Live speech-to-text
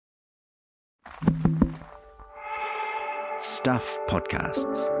Stuff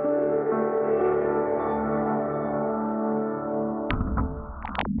Podcasts.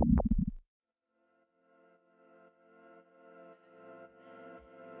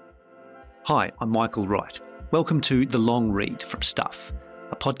 Hi, I'm Michael Wright. Welcome to The Long Read from Stuff,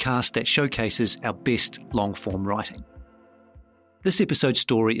 a podcast that showcases our best long-form writing. This episode's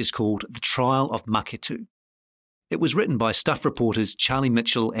story is called The Trial of Maketū. It was written by Stuff reporters Charlie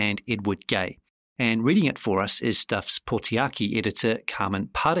Mitchell and Edward Gay, and reading it for us is Stuff's Potiaki editor Carmen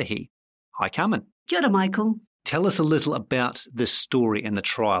Parahi. Hi, Carmen. Kia ora, Michael. Tell us a little about this story and the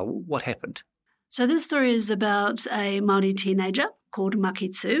trial. What happened? So this story is about a Māori teenager called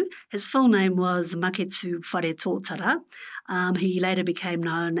Maketū. His full name was Maketū Wharetōtara. He later became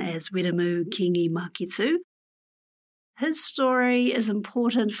known as Wharetōtara Kingi Maketū. His story is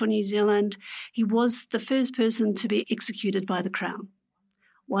important for New Zealand. He was the first person to be executed by the Crown.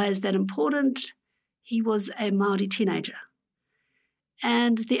 Why is that important? He was a Māori teenager.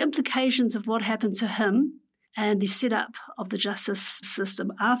 And the implications of what happened to him and the setup of the justice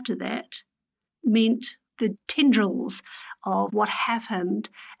system after that meant the tendrils of what happened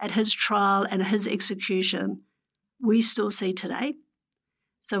at his trial and his execution we still see today.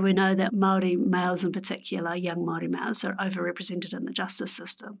 So we know that Māori males in particular, young Māori males, are overrepresented in the justice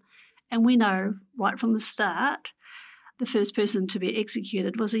system. And we know right from the start, the first person to be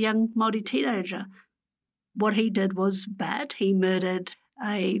executed was a young Māori teenager. What he did was bad. He murdered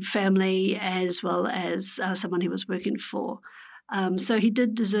a family as well as someone he was working for. So he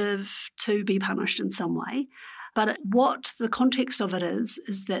did deserve to be punished in some way. But what the context of it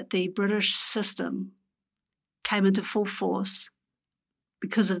is that the British system came into full force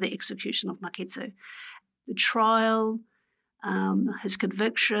because of the execution of Maketū. The trial, his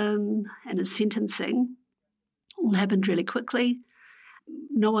conviction and his sentencing all happened really quickly.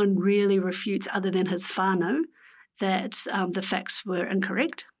 No one really refutes, other than his whānau, that the facts were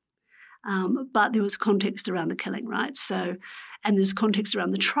incorrect. But there was context around the killing, right? And there's context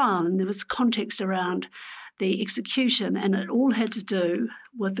around the trial, and there was context around the execution, and it all had to do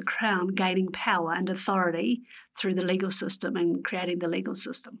with the Crown gaining power and authority through the legal system and creating the legal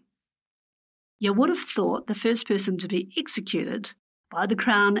system. You would have thought the first person to be executed by the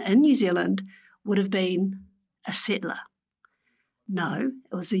Crown in New Zealand would have been a settler. No,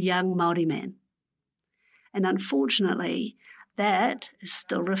 it was a young Māori man. And unfortunately, that is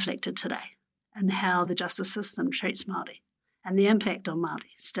still reflected today in how the justice system treats Māori and the impact on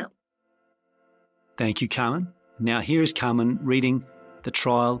Māori still. Thank you, Carmen. Now here is Carmen reading The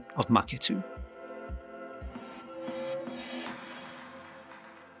Trial of Maketū.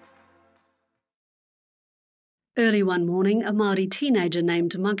 Early one morning, a Māori teenager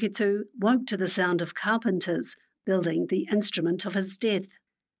named Maketū woke to the sound of carpenters building the instrument of his death.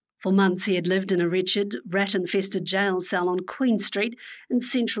 For months he had lived in a wretched, rat-infested jail cell on Queen Street in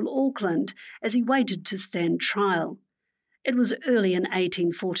central Auckland as he waited to stand trial. It was early in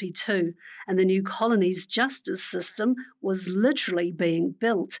 1842, and the new colony's justice system was literally being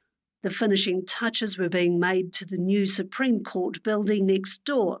built. The finishing touches were being made to the new Supreme Court building next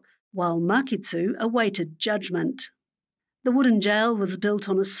door, while Maketū awaited judgment. The wooden jail was built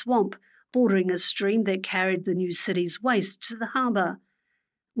on a swamp, bordering a stream that carried the new city's waste to the harbour.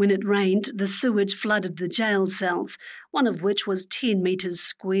 When it rained, the sewage flooded the jail cells, one of which was 10 metres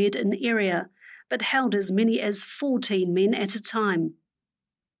squared in area, but held as many as 14 men at a time.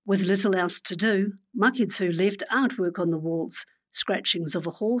 With little else to do, Maketū left artwork on the walls, scratchings of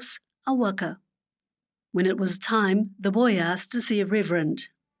a horse, a waka. When it was time, the boy asked to see a reverend.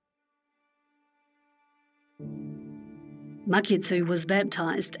 Maketū was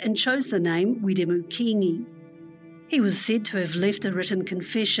baptised and chose the name Wharetōtara Kingi. He was said to have left a written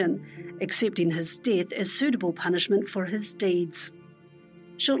confession, accepting his death as suitable punishment for his deeds.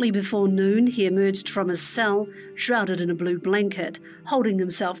 Shortly before noon, he emerged from his cell, shrouded in a blue blanket, holding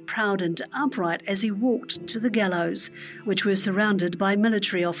himself proud and upright as he walked to the gallows, which were surrounded by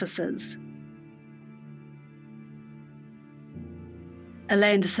military officers. A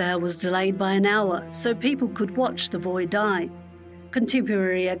land sale was delayed by an hour so people could watch the boy die.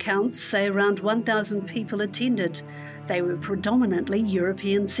 Contemporary accounts say around 1,000 people attended. They were predominantly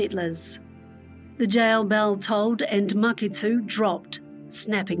European settlers. The jail bell tolled and Maketū dropped,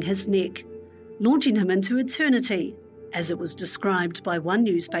 snapping his neck, launching him into eternity, as it was described by one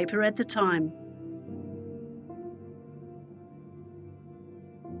newspaper at the time.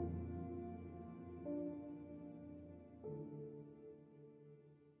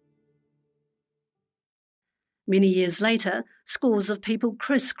 Many years later, scores of people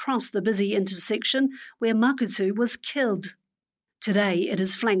crisscrossed the busy intersection where Maketū was killed. Today it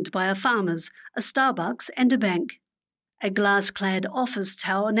is flanked by a farmer's, a Starbucks and a bank. A glass-clad office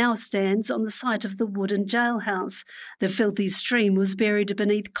tower now stands on the site of the wooden jailhouse. The filthy stream was buried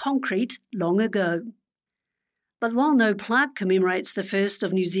beneath concrete long ago. But while no plaque commemorates the first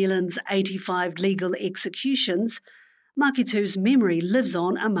of New Zealand's 85 legal executions, Maketū's memory lives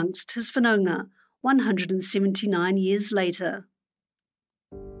on amongst his whanaunga 179 years later.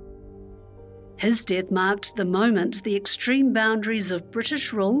 His death marked the moment the extreme boundaries of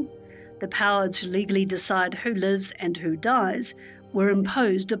British rule, the power to legally decide who lives and who dies, were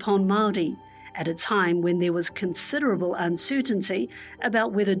imposed upon Māori at a time when there was considerable uncertainty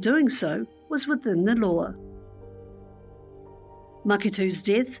about whether doing so was within the law. Maketū's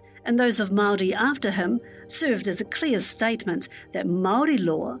death and those of Māori after him served as a clear statement that Māori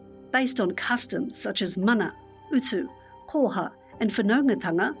law, based on customs such as mana, utu, koha and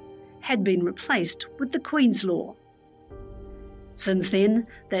whanaungatanga, had been replaced with the Queen's law. Since then,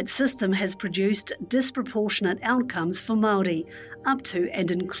 that system has produced disproportionate outcomes for Māori, up to and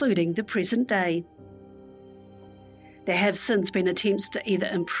including the present day. There have since been attempts to either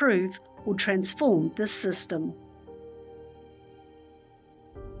improve or transform this system.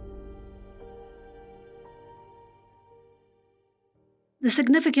 The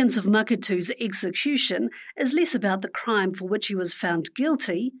significance of Maketū's execution is less about the crime for which he was found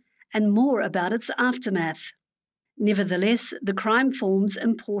guilty and more about its aftermath. Nevertheless, the crime forms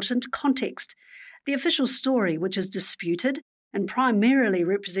important context. The official story, which is disputed and primarily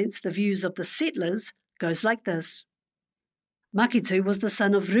represents the views of the settlers, goes like this. Maketū was the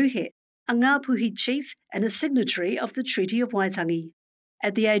son of Ruhe, a Ngāpuhi chief and a signatory of the Treaty of Waitangi.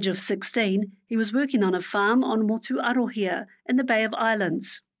 At the age of 16, he was working on a farm on Motu Arohia in the Bay of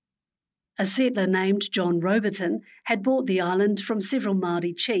Islands. A settler named John Roberton had bought the island from several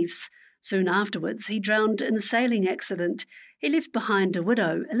Māori chiefs. Soon afterwards, he drowned in a sailing accident. He left behind a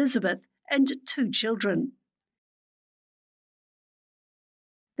widow, Elizabeth, and 2 children.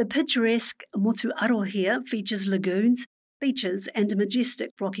 The picturesque Motu Arohia features lagoons, beaches, and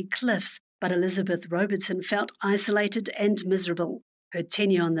majestic rocky cliffs, but Elizabeth Roberton felt isolated and miserable. Her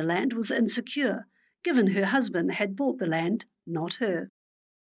tenure on the land was insecure, given her husband had bought the land, not her.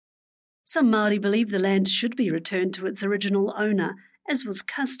 Some Māori believe the land should be returned to its original owner, as was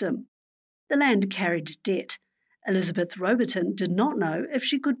custom. The land carried debt. Elizabeth Roberton did not know if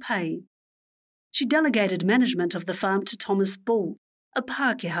she could pay. She delegated management of the farm to Thomas Bull, a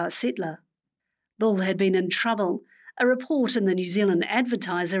Pākehā settler. Bull had been in trouble. A report in the New Zealand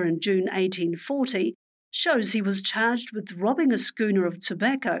Advertiser in June 1840 shows he was charged with robbing a schooner of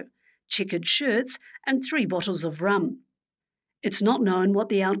tobacco, checkered shirts, and 3 bottles of rum. It's not known what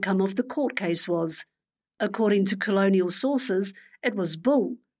the outcome of the court case was. According to colonial sources, it was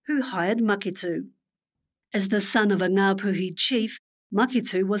Bull who hired Maketū. As the son of a Ngāpuhi chief,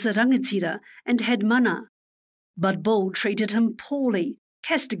 Maketū was a rangatira and had mana. But Bull treated him poorly,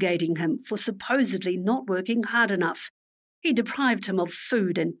 castigating him for supposedly not working hard enough. He deprived him of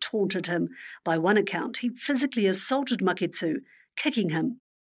food and taunted him. By one account, he physically assaulted Maketū, kicking him.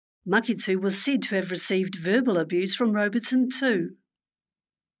 Maketū was said to have received verbal abuse from Roberton too.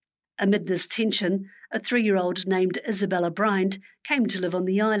 Amid this tension, a 3-year-old named Isabella Brynd came to live on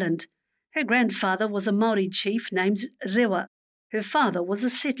the island. Her grandfather was a Māori chief named Rewa. Her father was a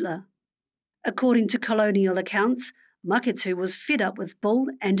settler. According to colonial accounts, Maketū was fed up with Bull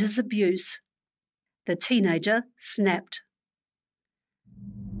and his abuse. The teenager snapped.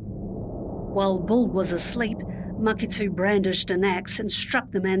 While Bull was asleep, Maketū brandished an axe and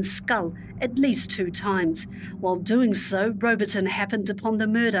struck the man's skull at least 2 times. While doing so, Roberton happened upon the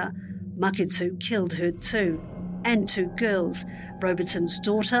murder. Maketū killed her too, and 2 girls, Roberton's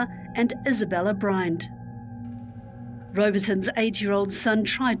daughter and Isabella Brynd. Roberton's 8-year-old son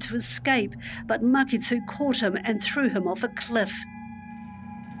tried to escape, but Maketū caught him and threw him off a cliff.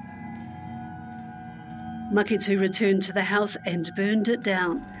 Maketū returned to the house and burned it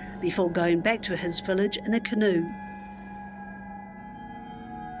down, before going back to his village in a canoe.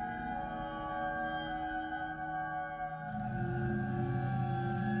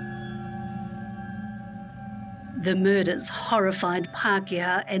 The murders horrified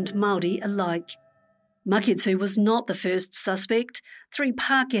Pākehā and Māori alike. Maketū was not the first suspect. 3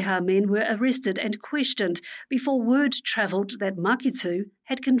 Pākehā men were arrested and questioned before word travelled that Maketū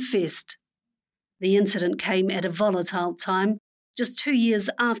had confessed. The incident came at a volatile time, just 2 years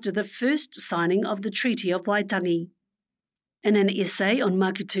after the first signing of the Treaty of Waitangi. In an essay on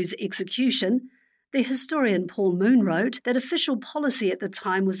Maketū's execution, the historian Paul Moon wrote that official policy at the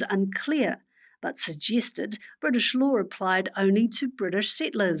time was unclear, but suggested British law applied only to British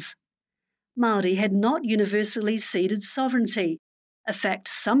settlers. Māori had not universally ceded sovereignty. a fact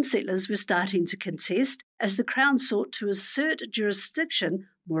some settlers were starting to contest as the Crown sought to assert jurisdiction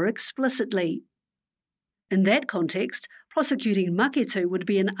more explicitly. In that context, prosecuting Maketū would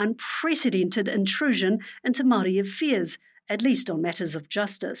be an unprecedented intrusion into Māori affairs, at least on matters of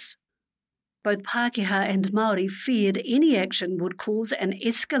justice. Both Pākehā and Māori feared any action would cause an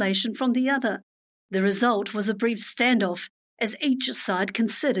escalation from the other. The result was a brief standoff as each side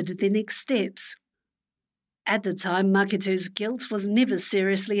considered their next steps. At the time, Maketū's guilt was never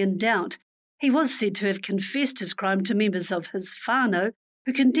seriously in doubt. He was said to have confessed his crime to members of his whānau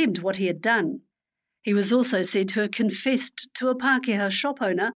who condemned what he had done. He was also said to have confessed to a Pākehā shop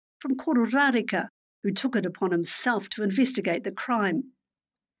owner from Kororareka, who took it upon himself to investigate the crime.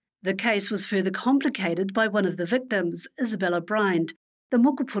 The case was further complicated by one of the victims, Isabella Brynd, the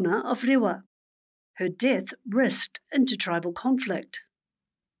mokopuna of Rewa. Her death risked intertribal conflict.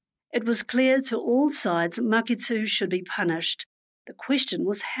 It was clear to all sides Maketū should be punished. The question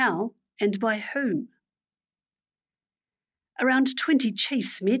was how and by whom. Around 20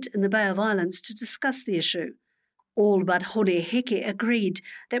 chiefs met in the Bay of Islands to discuss the issue. All but Hone Heke agreed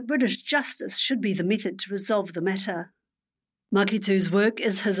that British justice should be the method to resolve the matter. Maketū's work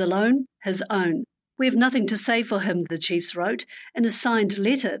is his alone, his own. We have nothing to say for him, the chiefs wrote, in a signed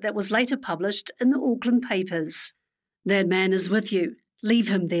letter that was later published in the Auckland papers. That man is with you. Leave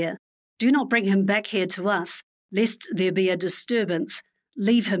him there. Do not bring him back here to us, lest there be a disturbance.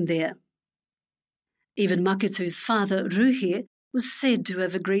 Leave him there. Even Maketū's father, Ruhe, was said to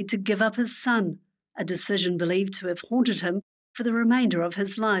have agreed to give up his son, a decision believed to have haunted him for the remainder of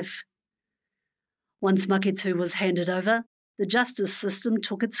his life. Once Maketū was handed over, the justice system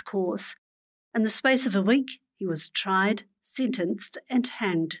took its course. In the space of a week, he was tried, sentenced, and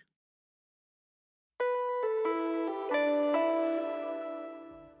hanged.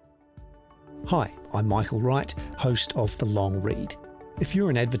 Hi, I'm Michael Wright, host of The Long Read. If you're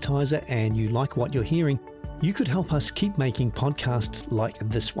an advertiser and you like what you're hearing, you could help us keep making podcasts like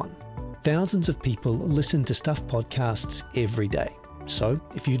this one. Thousands of people listen to Stuff podcasts every day. So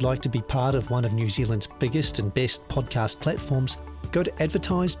if you'd like to be part of one of New Zealand's biggest and best podcast platforms, go to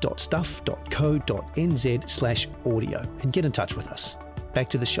advertise.stuff.co.nz/audio and get in touch with us. Back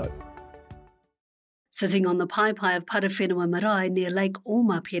to the show. Sitting on the paipai of Parawhenua Marae near Lake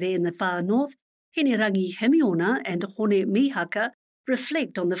Omapere in the far north, Hinirangi Himiona and Hone Mihaka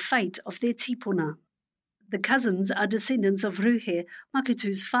reflect on the fate of their tipuna. The cousins are descendants of Ruhe,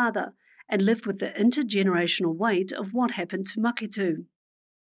 Maketū's father, and live with the intergenerational weight of what happened to Maketū.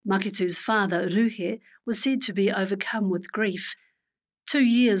 Maketū's father, Ruhe, was said to be overcome with grief. 2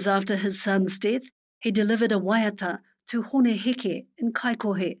 years after his son's death, he delivered a waiata to Hone Heke in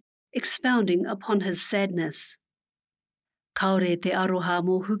Kaikohe, expounding upon his sadness. Kaore te aroha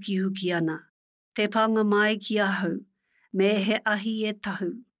mō huki huki ana, te panga mai ki ahu, me he ahi e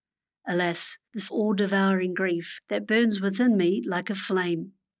tahu. Alas, this all-devouring grief that burns within me like a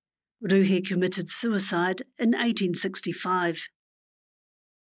flame. Ruhe committed suicide in 1865.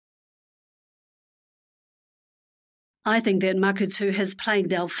 I think that Maketū has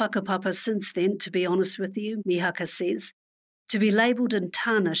plagued our whakapapa since then, to be honest with you, Mihaka says. To be labelled and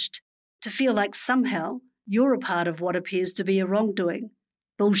tarnished, to feel like somehow you're a part of what appears to be a wrongdoing.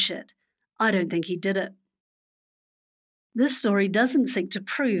 Bullshit. I don't think he did it. This story doesn't seek to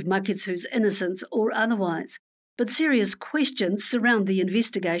prove Maketū's innocence or otherwise, but serious questions surround the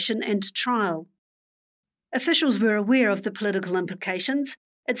investigation and trial. Officials were aware of the political implications.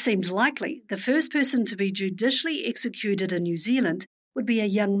 It seemed likely the first person to be judicially executed in New Zealand would be a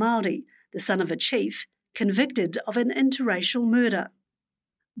young Māori, the son of a chief, convicted of an interracial murder.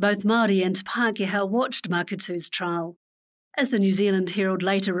 Both Māori and Pākehā watched Maketū's trial. As the New Zealand Herald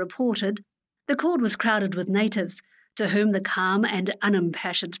later reported, the court was crowded with natives, to whom the calm and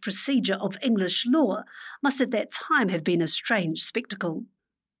unimpassioned procedure of English law must at that time have been a strange spectacle.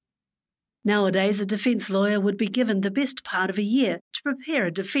 Nowadays, a defence lawyer would be given the best part of a year to prepare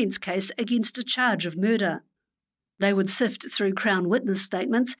a defence case against a charge of murder. They would sift through Crown witness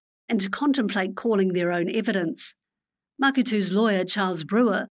statements and contemplate calling their own evidence. Maketū's lawyer, Charles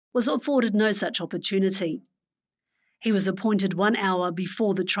Brewer, was afforded no such opportunity. He was appointed 1 hour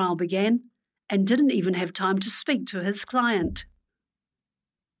before the trial began and didn't even have time to speak to his client.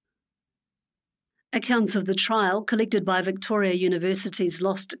 Accounts of the trial, collected by Victoria University's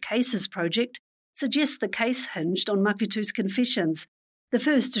Lost Cases project, suggest the case hinged on Maketū's confessions, the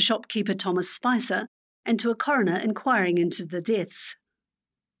first to shopkeeper Thomas Spicer and to a coroner inquiring into the deaths.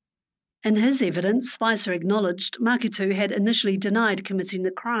 In his evidence, Spicer acknowledged Maketū had initially denied committing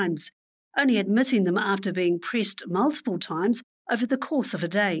the crimes, only admitting them after being pressed multiple times over the course of a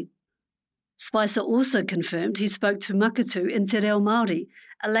day. Spicer also confirmed he spoke to Maketū in Te Reo Māori,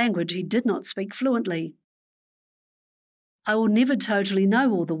 a language he did not speak fluently. "I will never totally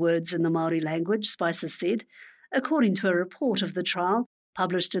know all the words in the Māori language," Spicer said, according to a report of the trial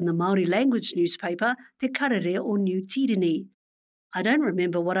published in the Māori language newspaper Te Karere o New Tirini. "I don't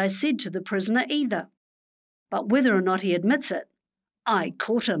remember what I said to the prisoner either. But whether or not he admits it, I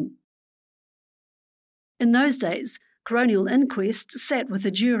caught him." In those days, coronial inquests sat with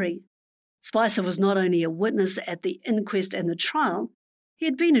a jury. Spicer was not only a witness at the inquest and the trial, he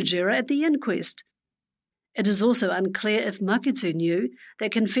had been a juror at the inquest. It is also unclear if Maketū knew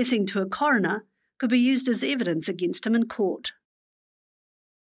that confessing to a coroner could be used as evidence against him in court.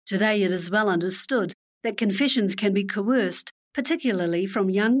 Today it is well understood that confessions can be coerced, particularly from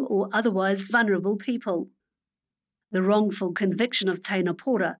young or otherwise vulnerable people. The wrongful conviction of Teina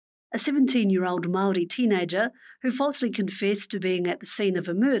Pora, a 17-year-old Māori teenager who falsely confessed to being at the scene of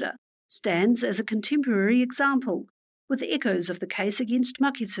a murder, stands as a contemporary example, with echoes of the case against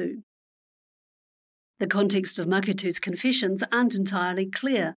Maketū. The context of Maketū's confessions aren't entirely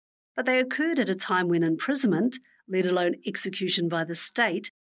clear, but they occurred at a time when imprisonment, let alone execution by the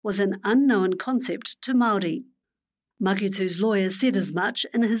state, was an unknown concept to Māori. Maketū's lawyer said as much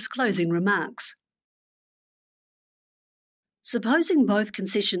in his closing remarks. Supposing both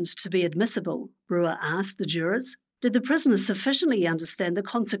concessions to be admissible, Brewer asked the jurors, did the prisoner sufficiently understand the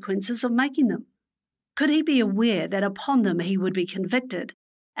consequences of making them? Could he be aware that upon them he would be convicted,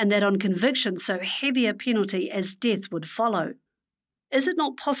 and that on conviction so heavy a penalty as death would follow? Is it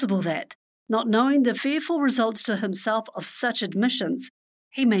not possible that, not knowing the fearful results to himself of such admissions,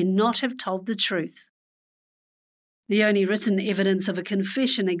 he may not have told the truth? The only written evidence of a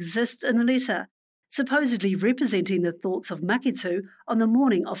confession exists in a letter, supposedly representing the thoughts of Maketū on the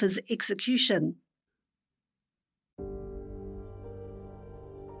morning of his execution.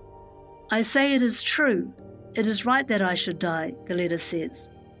 "I say it is true. It is right that I should die," the letter says.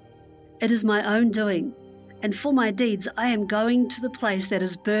 "It is my own doing, and for my deeds I am going to the place that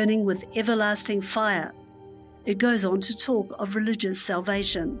is burning with everlasting fire." It goes on to talk of religious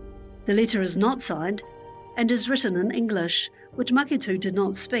salvation. The letter is not signed and is written in English, which Maketū did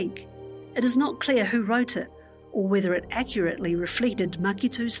not speak. It is not clear who wrote it, or whether it accurately reflected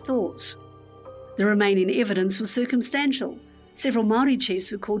Maketū's thoughts. The remaining evidence was circumstantial. Several Māori chiefs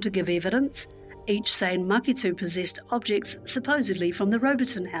were called to give evidence, each saying Maketū possessed objects supposedly from the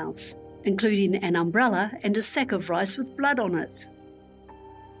Roberton house, including an umbrella and a sack of rice with blood on it.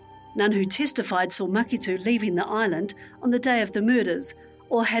 None who testified saw Maketū leaving the island on the day of the murders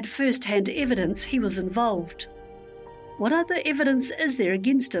or had first-hand evidence he was involved. "What other evidence is there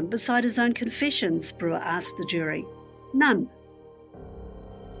against him beside his own confessions?" Brewer asked the jury. "None."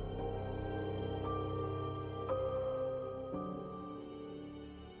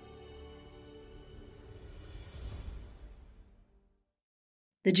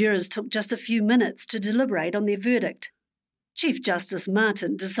 The jurors took just a few minutes to deliberate on their verdict. Chief Justice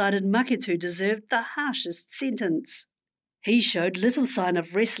Martin decided Maketū deserved the harshest sentence. He showed little sign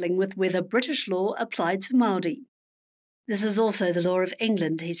of wrestling with whether British law applied to Māori. "This is also the law of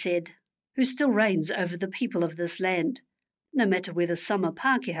England," he said, "who still reigns over the people of this land, no matter whether some are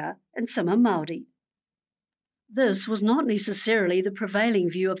Pākehā and some are Māori." This was not necessarily the prevailing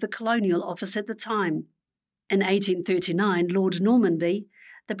view of the Colonial Office at the time. In 1839, Lord Normanby,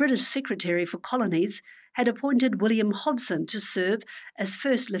 the British Secretary for Colonies, had appointed William Hobson to serve as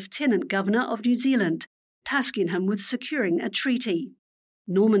First Lieutenant Governor of New Zealand, tasking him with securing a treaty.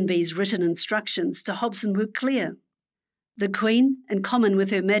 Normanby's written instructions to Hobson were clear. The Queen, in common with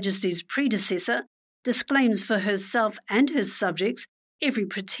Her Majesty's predecessor, disclaims for herself and her subjects every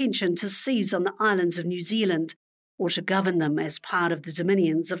pretension to seize on the islands of New Zealand, or to govern them as part of the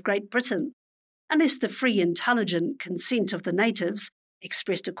dominions of Great Britain, unless the free intelligent consent of the natives,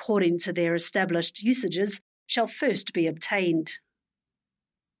 expressed according to their established usages, shall first be obtained.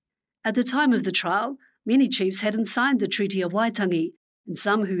 At the time of the trial, many chiefs hadn't signed the Treaty of Waitangi, and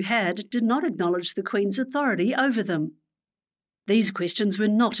some who had did not acknowledge the Queen's authority over them. These questions were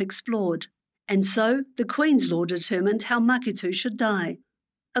not explored, and so the Queen's law determined how Maketū should die,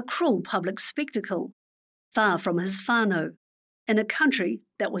 a cruel public spectacle, far from his whānau, in a country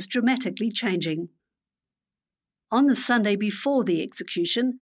that was dramatically changing. On the Sunday before the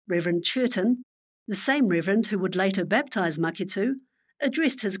execution, Reverend Churton, the same reverend who would later baptise Maketū,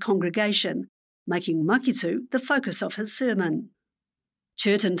 addressed his congregation, making Maketū the focus of his sermon.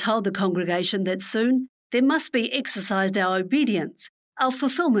 Churton told the congregation that soon there must be exercised our obedience, our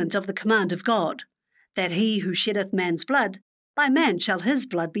fulfilment of the command of God, that he who sheddeth man's blood, by man shall his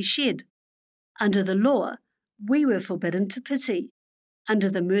blood be shed. Under the law, we were forbidden to pity,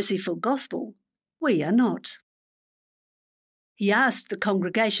 Under the merciful gospel, we are not. He asked the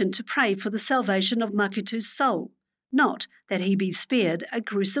congregation to pray for the salvation of Maketū's soul, not that he be spared a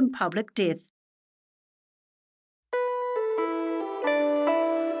gruesome public death.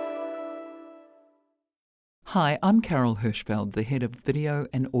 Hi, I'm Carol Hirschfeld, the head of video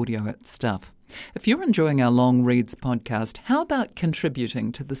and audio at Stuff. If you're enjoying our Long Reads podcast, how about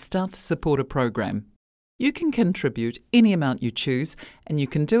contributing to the Stuff supporter program? You can contribute any amount you choose, and you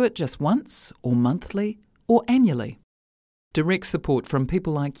can do it just once, or monthly, or annually. Direct support from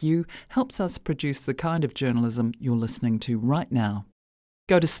people like you helps us produce the kind of journalism you're listening to right now.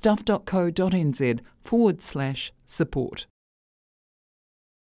 Go to stuff.co.nz/support.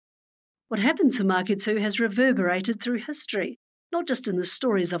 What happened to Maketū has reverberated through history, not just in the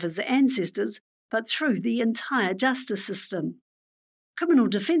stories of his ancestors, but through the entire justice system. Criminal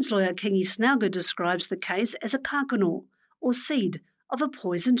defence lawyer Kingi Snauga describes the case as a kākano, or seed, of a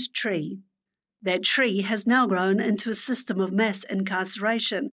poisoned tree. That tree has now grown into a system of mass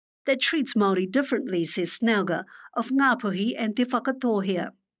incarceration that treats Māori differently, says Snauga, of Ngāpuhi and Te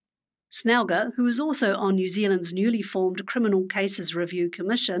Whakatōhea. Snauga, who is also on New Zealand's newly formed Criminal Cases Review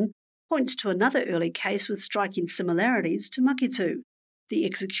Commission, points to another early case with striking similarities to Maketū, the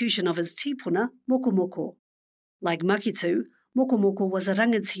execution of his tipuna, Mokomoko. Like Maketū, Mokomoko was a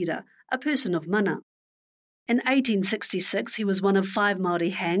rangatira, a person of mana. In 1866, he was one of 5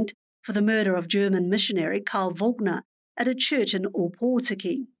 Māori hanged for the murder of German missionary Karl Wagner at a church in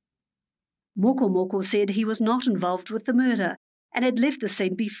Opotiki. Mokomoko said he was not involved with the murder and had left the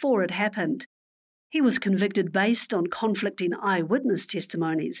scene before it happened. He was convicted based on conflicting eyewitness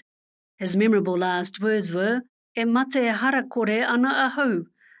testimonies. His memorable last words were, "E mate hara kore ana ahau,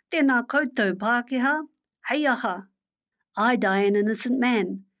 tēnā koutou Pākehā, hei aha. I die an innocent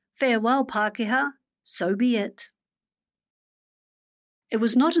man. Farewell, Pākehā, so be it." It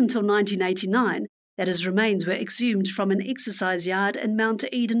was not until 1989 that his remains were exhumed from an exercise yard in Mount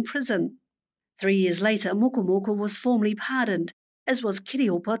Eden prison. 3 years later, Mokomoko was formally pardoned, as was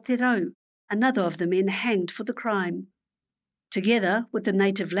Kiriopa Te Rau, another of the men hanged for the crime. Together with the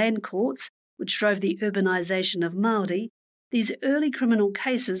native land courts, which drove the urbanisation of Māori, these early criminal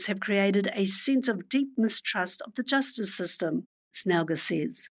cases have created a sense of deep mistrust of the justice system, Snauga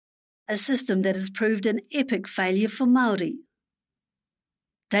says, a system that has proved an epic failure for Māori.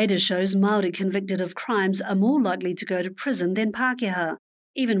 Data shows Māori convicted of crimes are more likely to go to prison than Pākehā,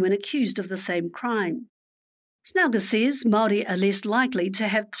 even when accused of the same crime. Snauga says Māori are less likely to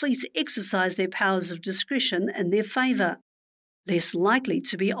have police exercise their powers of discretion in their favour, less likely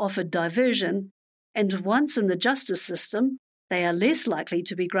to be offered diversion, and once in the justice system, they are less likely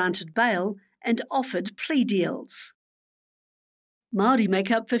to be granted bail and offered plea deals. Māori make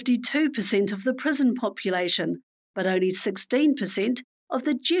up 52% of the prison population, but only 16% of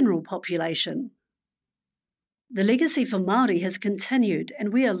the general population. The legacy for Māori has continued,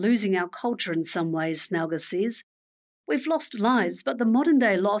 and we are losing our culture in some ways, Snauga says. We've lost lives, but the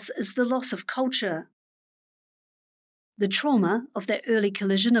modern-day loss is the loss of culture. The trauma of that early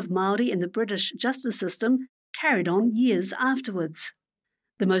collision of Māori and the British justice system carried on years afterwards.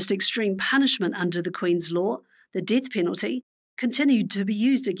 The most extreme punishment under the Queen's law, the death penalty, continued to be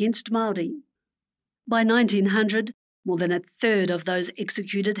used against Māori. By 1900, more than a third of those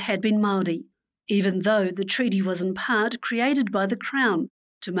executed had been Māori, even though the treaty was in part created by the Crown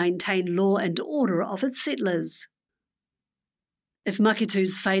to maintain law and order of its settlers. If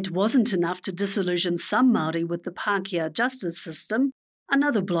Maketū's fate wasn't enough to disillusion some Māori with the Pākehā justice system,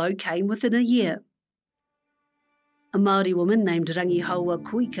 another blow came within a year. A Māori woman named Rangihaua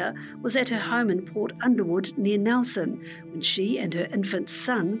Kuika was at her home in Port Underwood near Nelson when she and her infant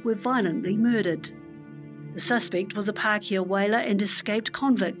son were violently murdered. The suspect was a Pākehā whaler and escaped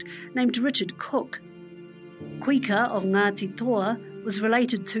convict named Richard Cook. Kuika of Ngāti Toa was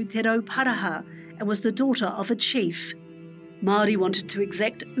related to Te Rau Paraha and was the daughter of a chief. Māori wanted to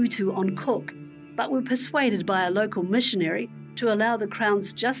exact utu on Cook, but were persuaded by a local missionary to allow the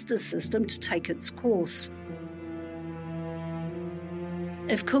Crown's justice system to take its course.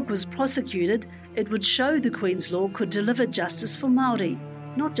 If Cook was prosecuted, it would show the Queen's law could deliver justice for Māori,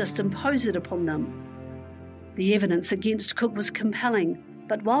 not just impose it upon them. The evidence against Cook was compelling,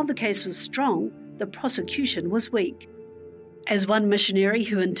 but while the case was strong, the prosecution was weak. As one missionary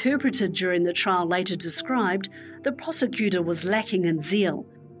who interpreted during the trial later described, the prosecutor was lacking in zeal.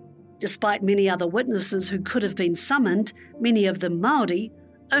 Despite many other witnesses who could have been summoned, many of them Māori,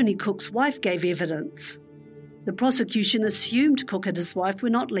 only Cook's wife gave evidence. The prosecution assumed Cook and his wife were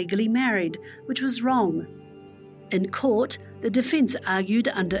not legally married, which was wrong. In court, the defence argued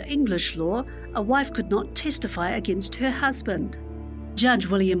under English law, a wife could not testify against her husband. Judge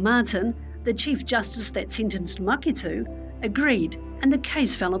William Martin, the Chief Justice that sentenced Maketū, agreed, and the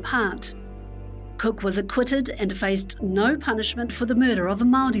case fell apart. Cook was acquitted and faced no punishment for the murder of a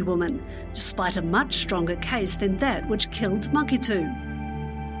Māori woman, despite a much stronger case than that which killed Maketū.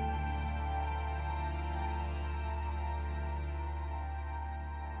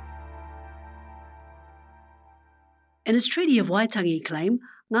 In his Treaty of Waitangi claim,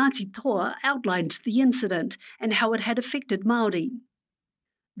 Ngāti Toa outlined the incident and how it had affected Māori.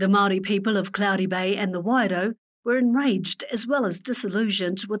 The Māori people of Cloudy Bay and the Wairau were enraged as well as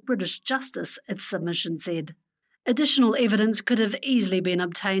disillusioned with British justice, its submission said. Additional evidence could have easily been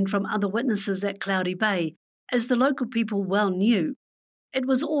obtained from other witnesses at Cloudy Bay, as the local people well knew. It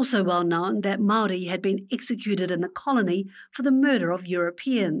was also well known that Māori had been executed in the colony for the murder of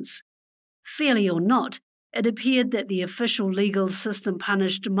Europeans. Fairly or not, it appeared that the official legal system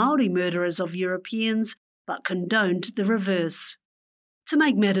punished Māori murderers of Europeans, but condoned the reverse. To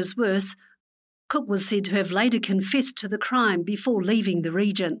make matters worse, Cook was said to have later confessed to the crime before leaving the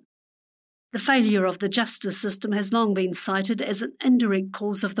region. The failure of the justice system has long been cited as an indirect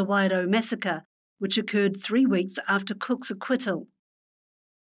cause of the Wairau massacre, which occurred 3 weeks after Cook's acquittal.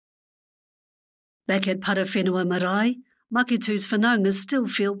 Back at Parawhenua Marae, Maketū's whanaunga still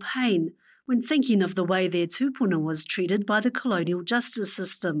feel pain when thinking of the way their tūpuna was treated by the colonial justice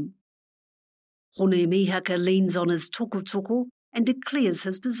system. Hone Mihaka leans on his toko and declares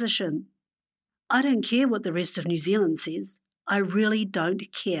his position. I don't care what the rest of New Zealand says. I really don't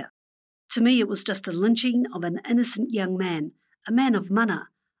care. To me, it was just a lynching of an innocent young man, a man of mana,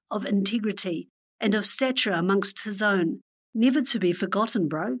 of integrity, and of stature amongst his own, never to be forgotten,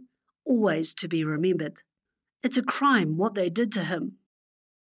 bro, always to be remembered. It's a crime what they did to him.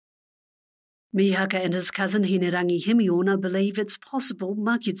 Mihaka and his cousin Hinerangi Himiona believe it's possible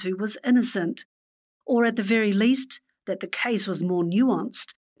Maketū was innocent, or at the very least, that the case was more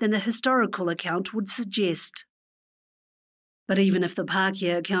nuanced than the historical account would suggest. But even if the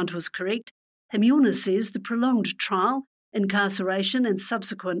Pākehā account was correct, Himiona says the prolonged trial, incarceration and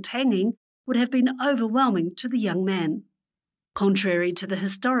subsequent hanging would have been overwhelming to the young man. Contrary to the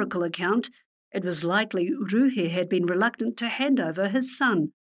historical account, it was likely Uruhe had been reluctant to hand over his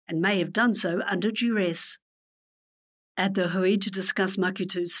son and may have done so under duress. At the hui to discuss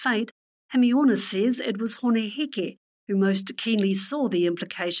Maketū's fate, Himiona says it was Hone Heke who most keenly saw the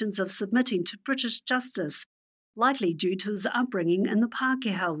implications of submitting to British justice, likely due to his upbringing in the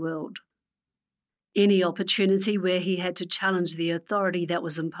Pākehā world. Any opportunity where he had to challenge the authority that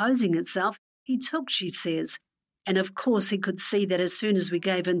was imposing itself, he took, she says, and of course he could see that as soon as we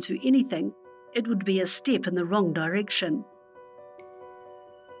gave in to anything, it would be a step in the wrong direction.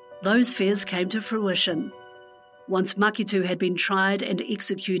 Those fears came to fruition. Once Maketū had been tried and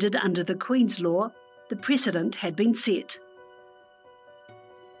executed under the Queen's law, the precedent had been set.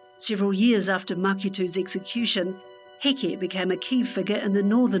 Several years after Maketū's execution, Heke became a key figure in the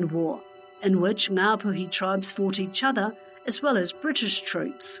Northern War, in which Ngāpuhi tribes fought each other as well as British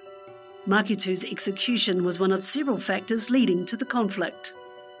troops. Maketū's execution was one of several factors leading to the conflict.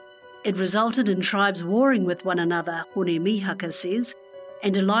 It resulted in tribes warring with one another, Hone Mihaka says,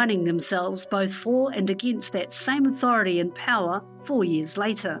 and aligning themselves both for and against that same authority and power 4 years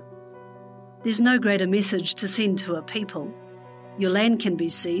later. There's no greater message to send to a people. Your land can be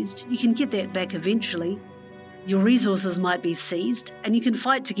seized, you can get that back eventually. Your resources might be seized, and you can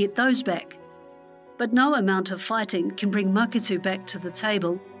fight to get those back. But no amount of fighting can bring Maketū back to the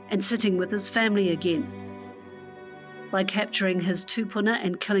table and sitting with his family again. By capturing his tūpuna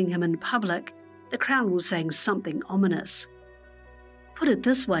and killing him in public, the Crown was saying something ominous. Put it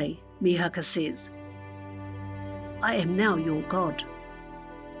this way, Mihaka says, I am now your God.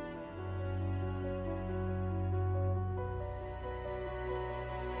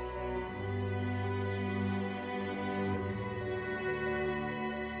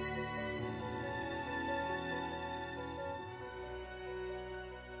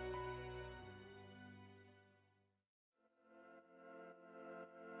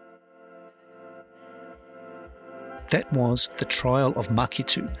 That was The Trial of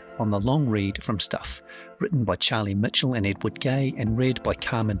Maketū on the long read from Stuff, written by Charlie Mitchell and Edward Gay and read by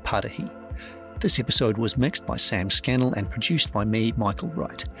Carmen Parahi. This episode was mixed by Sam Scannell and produced by me, Michael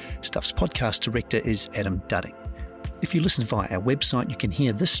Wright. Stuff's podcast director is Adam Dudding. If you listen via our website, you can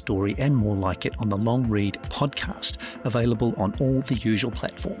hear this story and more like it on the Long Read podcast, available on all the usual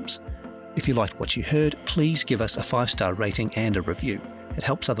platforms. If you liked what you heard, please give us a 5-star rating and a review. It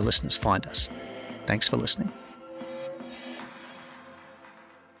helps other listeners find us. Thanks for listening.